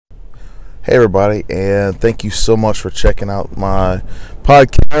Hey everybody, and thank you so much for checking out my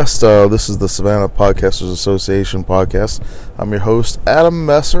podcast. This is the Savannah Podcasters Association podcast. I'm your host, Adam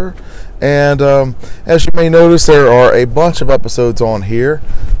Messer, and as you may notice, there are a bunch of episodes on here.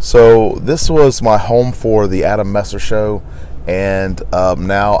 So this was my home for the Adam Messer Show, and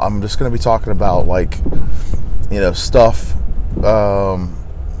now I'm just going to be talking about stuff.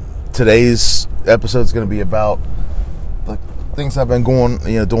 Today's episode is going to be about things I've been doing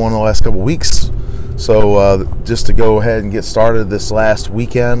the last couple weeks. So just to go ahead and get started, this last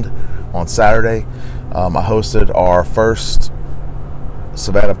weekend on Saturday, I hosted our first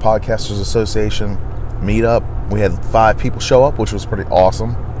Savannah Podcasters Association meetup. We had 5 people show up, which was pretty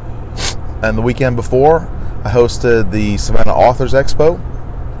awesome. And the weekend before, I hosted the Savannah Authors Expo,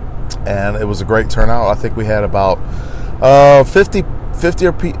 and it was a great turnout. I think we had about 50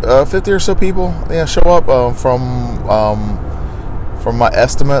 or so people show up from my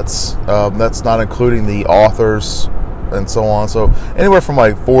estimates. That's not including the authors and so on. So anywhere from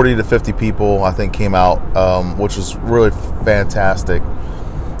 40 to 50 people, I think, came out, which was really fantastic.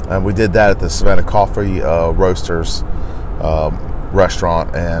 And we did that at the Savannah Coffee Roasters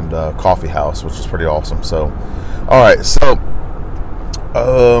restaurant and coffee house, which was pretty awesome. So, all right. So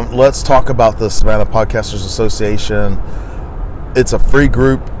let's talk about the Savannah Podcasters Association. It's a free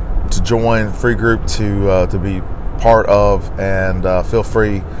group to join, free group to be part of, and feel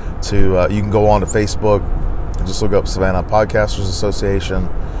free to you can go on to Facebook and just look up Savannah Podcasters Association,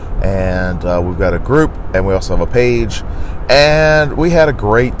 and we've got a group, and we also have a page, and we had a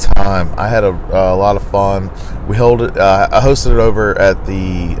great time. I had a lot of fun. We held it. I hosted it over at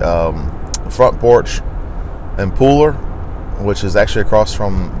the Front Porch in Pooler, which is actually across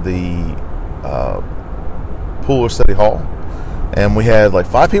from the Pooler City Hall. And we had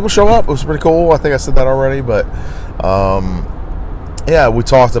 5 people show up. It was pretty cool. I think I said that already, but we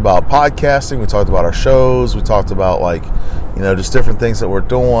talked about podcasting. We talked about our shows. We talked about just different things that we're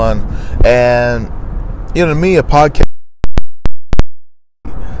doing. And to me, a podcast,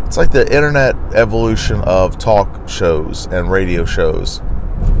 it's like the internet evolution of talk shows and radio shows.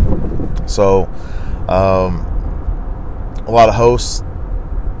 So a lot of hosts,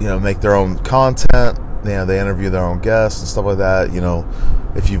 make their own content. They interview their own guests and stuff like that.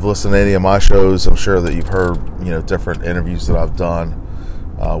 If you've listened to any of my shows, I'm sure that you've heard, different interviews that I've done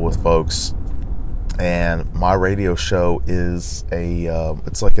with folks. And my radio show is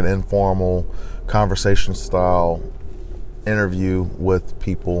it's like an informal conversation style interview with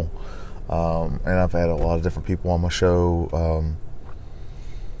people. And I've had a lot of different people on my show.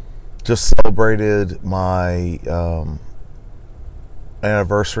 Just celebrated my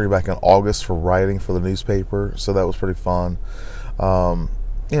anniversary back in August for writing for the newspaper, so that was pretty fun. So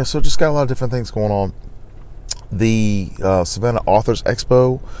just got a lot of different things going on. The Savannah Authors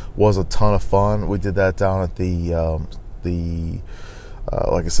Expo was a ton of fun. We did that down at the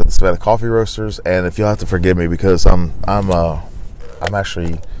like I said, the Savannah Coffee Roasters. And if you'll have to forgive me, because I'm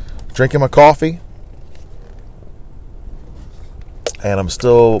actually drinking my coffee, and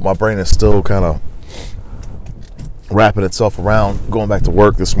my brain is still kind of wrapping itself around going back to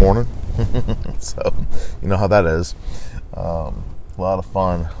work this morning. So you know how that is. A lot of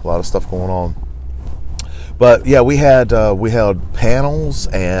fun, a lot of stuff going on. But yeah, we had panels,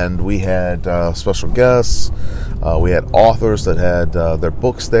 and we had special guests. We had authors that had their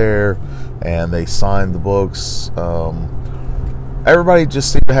books there, and they signed the books. Everybody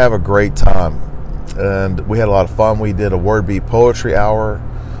just seemed to have a great time, and we had a lot of fun. We did a Word Beat Poetry Hour.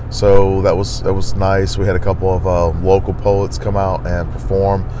 So that was nice. We had a couple of local poets come out and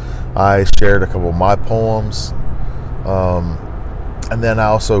perform. I shared a couple of my poems. And then I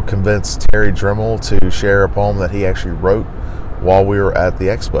also convinced Terry Dremel to share a poem that he actually wrote while we were at the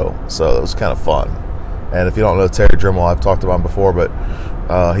expo. So it was kind of fun. And if you don't know Terry Dremel, I've talked about him before, but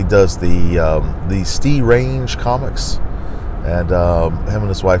he does the Steve Range comics. And him and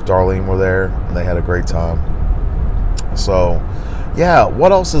his wife Darlene were there, and they had a great time. So yeah,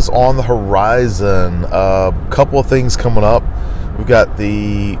 what else is on the horizon? A couple of things coming up. We've got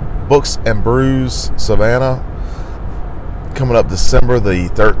the Books and Brews Savannah coming up December the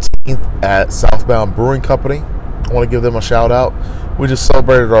 13th at Southbound Brewing Company. I want to give them a shout out. We just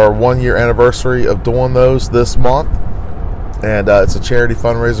celebrated our 1-year anniversary of doing those this month, and it's a charity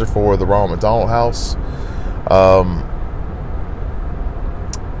fundraiser for the Ronald McDonald House.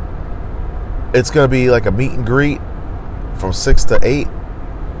 It's going to be like a meet and greet from 6 to 8. There's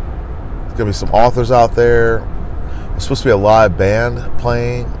going to be some authors out there. There's supposed to be a live band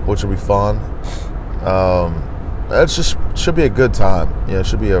playing, which will be fun. It just should be a good time. It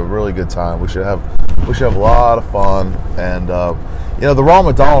should be a really good time. We should have a lot of fun. And The Ronald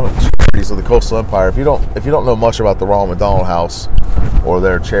McDonald Charities of the Coastal Empire. If you don't know much about the Ronald McDonald House or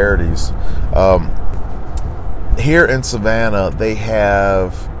their charities, here in Savannah, they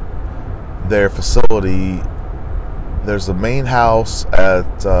have their facility. There's the main house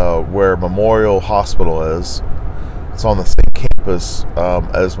at where Memorial Hospital is. It's on the same campus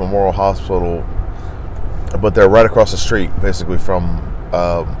as Memorial Hospital, but they're right across the street, basically, from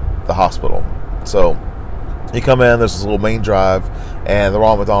the hospital. So you come in, there's this little main drive, and the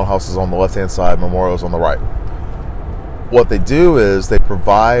Ronald McDonald House is on the left-hand side, Memorial's on the right. What they do is they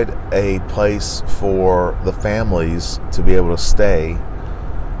provide a place for the families to be able to stay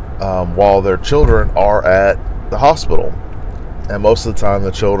while their children are at the hospital. And most of the time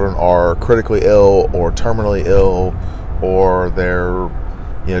the children are critically ill or terminally ill, or they're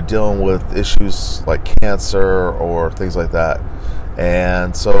dealing with issues like cancer or things like that.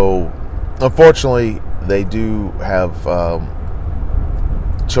 And so unfortunately they do have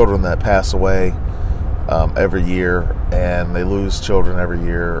children that pass away every year, and they lose children every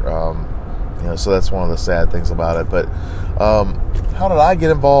year. So that's one of the sad things about it. But how did I get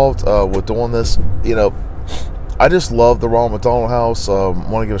involved with doing this? I just love the Ronald McDonald House. I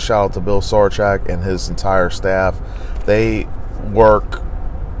want to give a shout out to Bill Sarchak and his entire staff. They work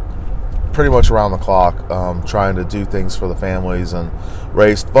pretty much around the clock trying to do things for the families and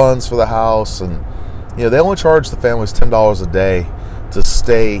raise funds for the house. And they only charge the families $10 a day to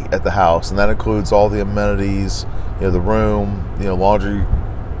stay at the house, and that includes all the amenities, the room, laundry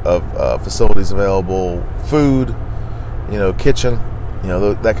facilities available, food, kitchen,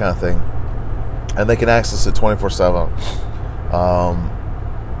 that kind of thing. And they can access it 24/7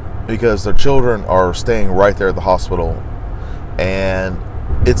 because their children are staying right there at the hospital, and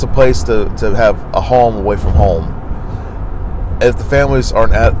it's a place to have a home away from home. If the families are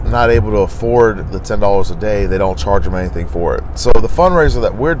not able to afford the $10 a day, they don't charge them anything for it. So the fundraiser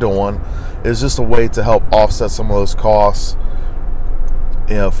that we're doing is just a way to help offset some of those costs,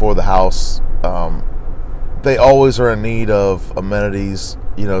 for the house. They always are in need of amenities,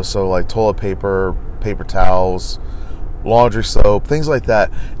 so like toilet paper, paper towels, laundry soap, things like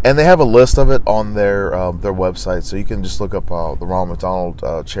that. And they have a list of it on their website, so you can just look up the Ronald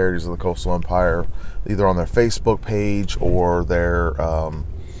McDonald Charities of the Coastal Empire, either on their Facebook page or their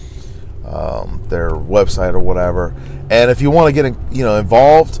website or whatever. And if you want to get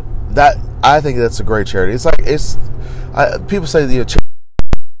involved, that I think that's a great charity. People say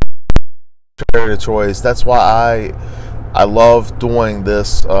charity of choice. That's why I love doing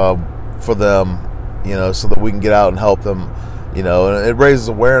this for them, so that we can get out and help them, and it raises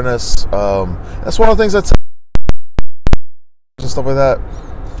awareness. That's one of the things and stuff like that.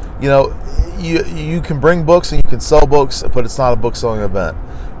 You can bring books and you can sell books, but it's not a book selling event.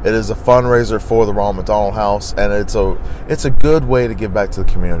 It is a fundraiser for the Ronald McDonald House, and it's a good way to give back to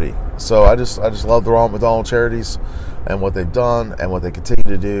the community. So I just love the Ronald McDonald Charities and what they've done and what they continue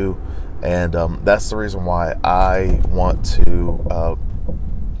to do. And that's the reason why I want to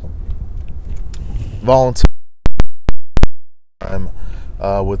volunteer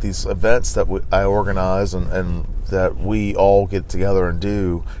with these events that I organize and that we all get together and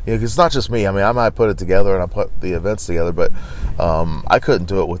do. Because it's not just me. I mean, I might put it together and I put the events together, but I couldn't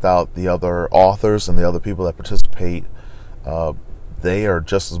do it without the other authors and the other people that participate. They are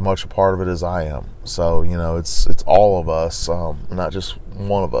just as much a part of it as I am. So, it's all of us, not just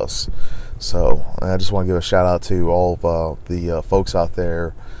one of us. So I just want to give a shout out to all of the folks out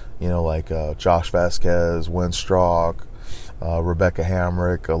there, like Josh Vasquez, Win Strock, Rebecca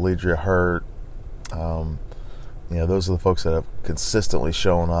Hamrick, Alidria Hurt. Those are the folks that have consistently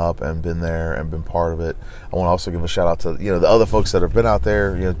shown up and been there and been part of it. I want to also give a shout out to the other folks that have been out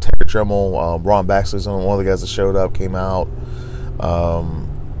there. Terry Dremel, Ron Baxley's one of the guys that showed up, came out.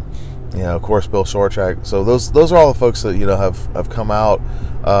 Of course, Bill Shorchak. So those are all the folks that have come out.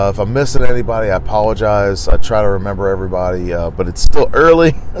 If I'm missing anybody, I apologize. I try to remember everybody, but it's still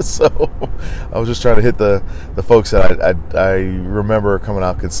early, so I was just trying to hit the folks that I remember coming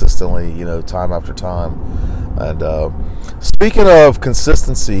out consistently, time after time. And speaking of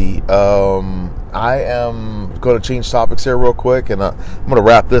consistency, I am going to change topics here real quick, and I'm going to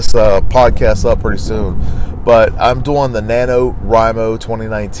wrap this podcast up pretty soon. But I'm doing the NaNoWriMo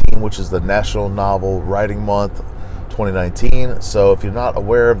 2019, which is the National Novel Writing Month 2019. So if you're not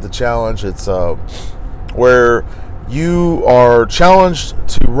aware of the challenge, it's where you are challenged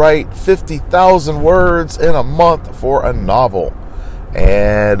to write 50,000 words in a month for a novel.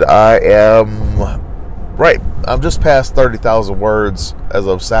 And I'm just past 30,000 words as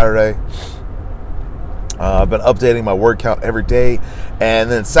of Saturday. I've been updating my word count every day,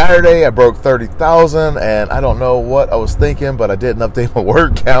 and then Saturday I broke 30,000, and I don't know what I was thinking, but I didn't update my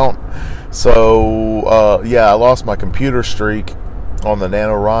word count. So I lost my computer streak on the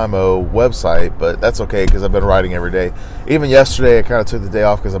NaNoWriMo website, but that's okay because I've been writing every day. Even yesterday I kind of took the day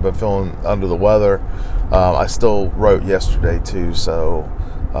off because I've been feeling under the weather. I still wrote yesterday too, so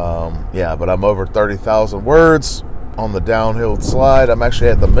but I'm over 30,000 words on the downhill slide. I'm actually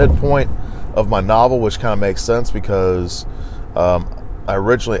at the midpoint of my novel, which kind of makes sense because I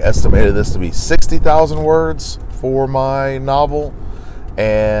originally estimated this to be 60,000 words for my novel,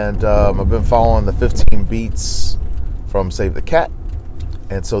 and I've been following the 15 beats from Save the Cat,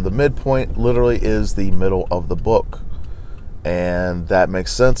 and so the midpoint literally is the middle of the book, and that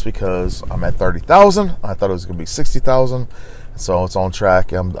makes sense because I'm at 30,000. I thought it was going to be 60,000, so it's on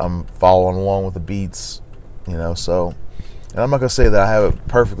track. I'm following along with the beats, so. And I'm not going to say that I have it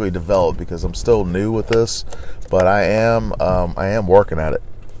perfectly developed because I'm still new with this, but I am working at it.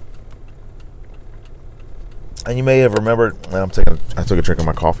 And you may have remembered, and I took a drink of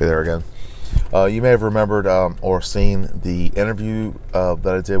my coffee there again. You may have remembered or seen the interview that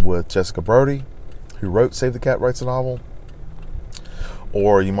I did with Jessica Brody, who wrote Save the Cat Writes a Novel.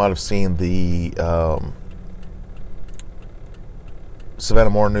 Or you might have seen the Savannah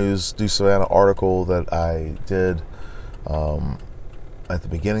Morning News Do Savannah article that I did at the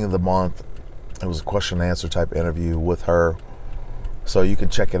beginning of the month. It was a question and answer type interview with her, so you can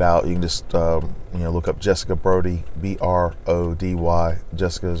check it out. You can just look up Jessica Brody, Brody.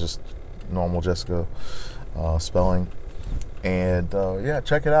 Jessica is just normal Jessica spelling, and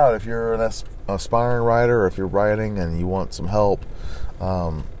check it out if you're an aspiring writer, or if you're writing and you want some help.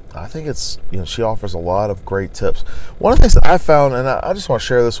 I think it's, she offers a lot of great tips. One of the things that I found, and I just want to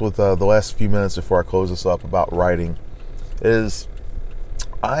share this with the last few minutes before I close this up about writing, is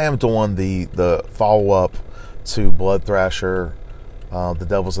I am doing the follow-up to Blood Thrasher, The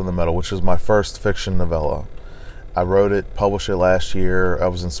Devil's in the Meadow, which is my first fiction novella. I wrote it, published it last year. I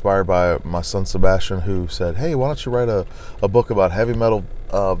was inspired by my son Sebastian, who said, hey, why don't you write a book about heavy metal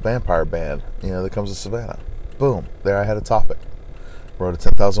vampire band, that comes to Savannah. Boom, there I had a topic. Wrote a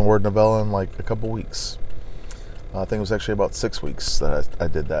 10,000 word novella in like a couple weeks. I think it was actually about 6 weeks that I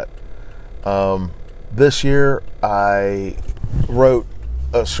did that. This year, I wrote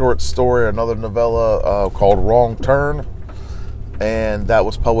a short story, another novella called Wrong Turn, and that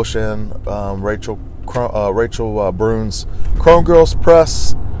was published in Rachel Brune's Chrome Girls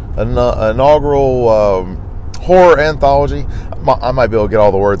Press, an inaugural horror anthology. I might be able to get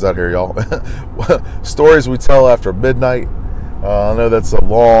all the words out here, y'all. Stories We Tell After Midnight. I know that's a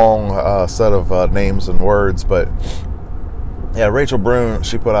long set of names and words, but yeah, Rachel Brune,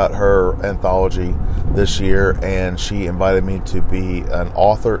 she put out her anthology this year, and she invited me to be an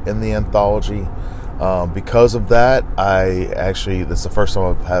author in the anthology. Because of that, that's the first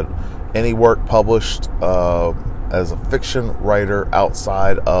time I've had any work published as a fiction writer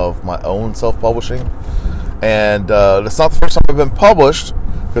outside of my own self-publishing. And it's not the first time I've been published,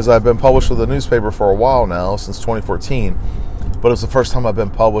 because I've been published with a newspaper for a while now, since 2014. But it's the first time I've been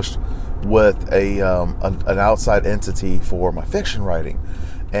published with an outside entity for my fiction writing.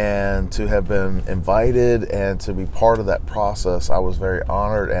 And to have been invited and to be part of that process, I was very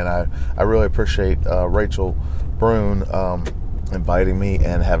honored, and I really appreciate Rachel Brune inviting me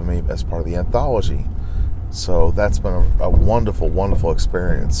and having me as part of the anthology. So that's been a wonderful, wonderful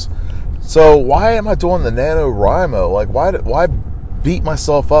experience. So why am I doing the NaNoWriMo? Like, why beat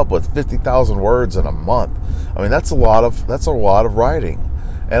myself up with 50,000 words in a month? I mean, that's a lot of writing.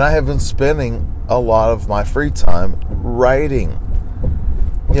 And I have been spending a lot of my free time writing.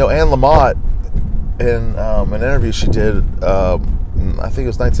 Anne Lamott, in an interview she did, I think it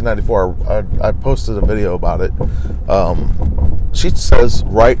was 1994, I posted a video about it. She says,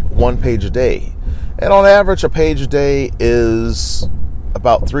 write 1 page a day. And on average, a page a day is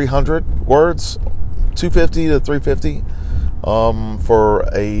about 300 words, 250 to 350, for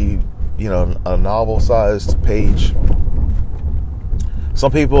a novel-sized page.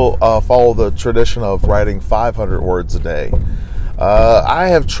 Some people follow the tradition of writing 500 words a day. I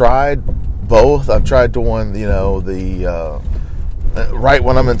have tried both. I've tried doing, the write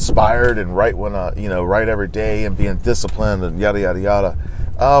when I'm inspired and write when write every day and being disciplined and yada yada yada.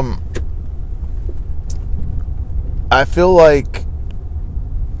 I feel like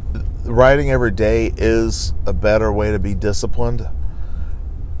writing every day is a better way to be disciplined.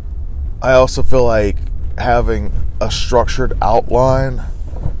 I also feel like having a structured outline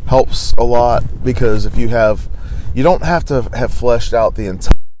helps a lot, because if you don't have to have fleshed out the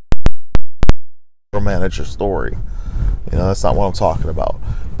entire manage your story. That's not what I'm talking about.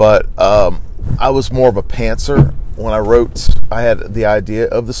 But I was more of a pantser when I wrote. I had the idea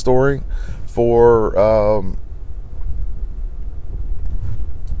of the story for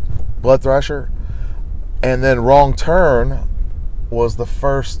Blood Thrasher, and then Wrong Turn was the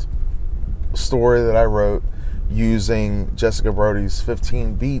first story that I wrote using Jessica Brody's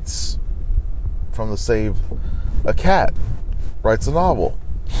 15 Beats from the Save a Cat Writes a Novel.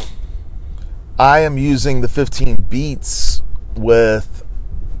 I am using the 15 Beats with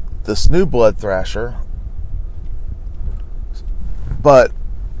this new Blood Thrasher, but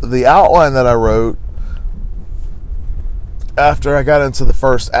the outline that I wrote after I got into the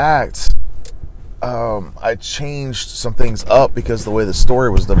first act, I changed some things up because the way the story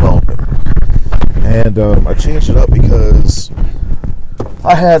was developing. And I changed it up because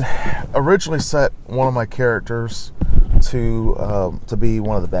I had originally set one of my characters to be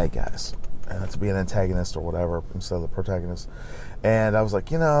one of the bad guys, to be an antagonist or whatever instead of the protagonist. And I was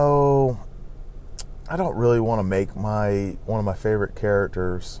like, I don't really want to make one of my favorite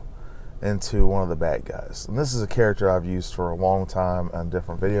characters into one of the bad guys. And this is a character I've used for a long time on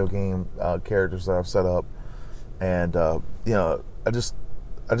different video game characters that I've set up. And I just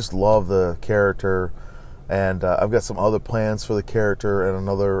love the character. And I've got some other plans for the character and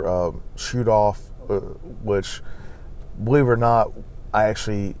another shoot off, which, believe it or not, I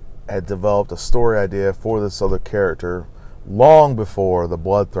actually had developed a story idea for this other character long before the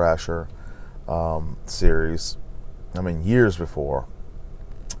Blood Thrasher series. I mean, years before.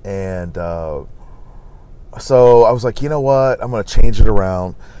 And so I was like, you know what? I'm going to change it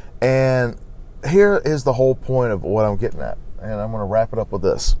around. And here is the whole point of what I'm getting at. And I'm going to wrap it up with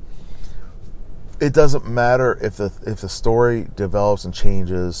this. It doesn't matter if the story develops and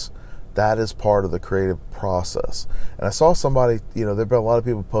changes. That is part of the creative process. And I saw somebody, there have been a lot of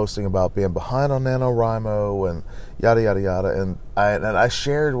people posting about being behind on NaNoWriMo and yada, yada, yada. And I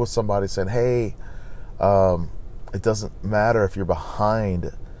shared with somebody saying, hey, it doesn't matter if you're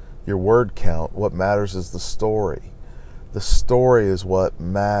behind your word count. What matters is the story. The story is what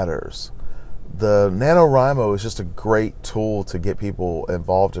matters. The NaNoWriMo is just a great tool to get people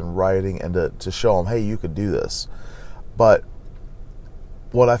involved in writing and to show them, hey, you could do this. But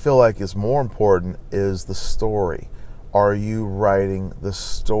what I feel like is more important is the story. Are you writing the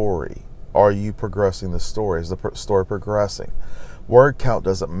story? Are you progressing the story? Is the story progressing? Word count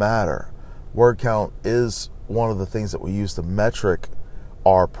doesn't matter. Word count is one of the things that we use to metric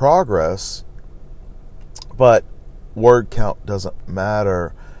our progress, but word count doesn't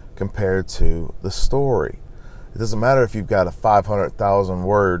matter compared to the story. It doesn't matter if you've got a 500,000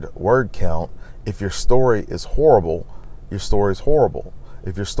 word count. If your story is horrible, your story is horrible.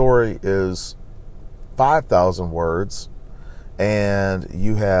 If your story is 5,000 words and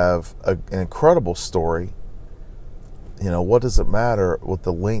you have an incredible story, what does it matter with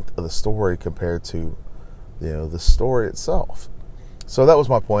the length of the story compared to, the story itself? So that was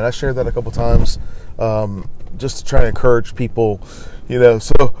my point. I shared that a couple times, just to try to encourage people,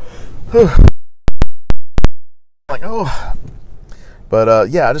 But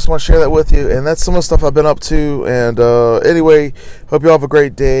I just want to share that with you, and that's some of the stuff I've been up to. And anyway, hope you all have a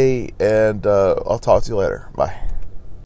great day, and I'll talk to you later. Bye.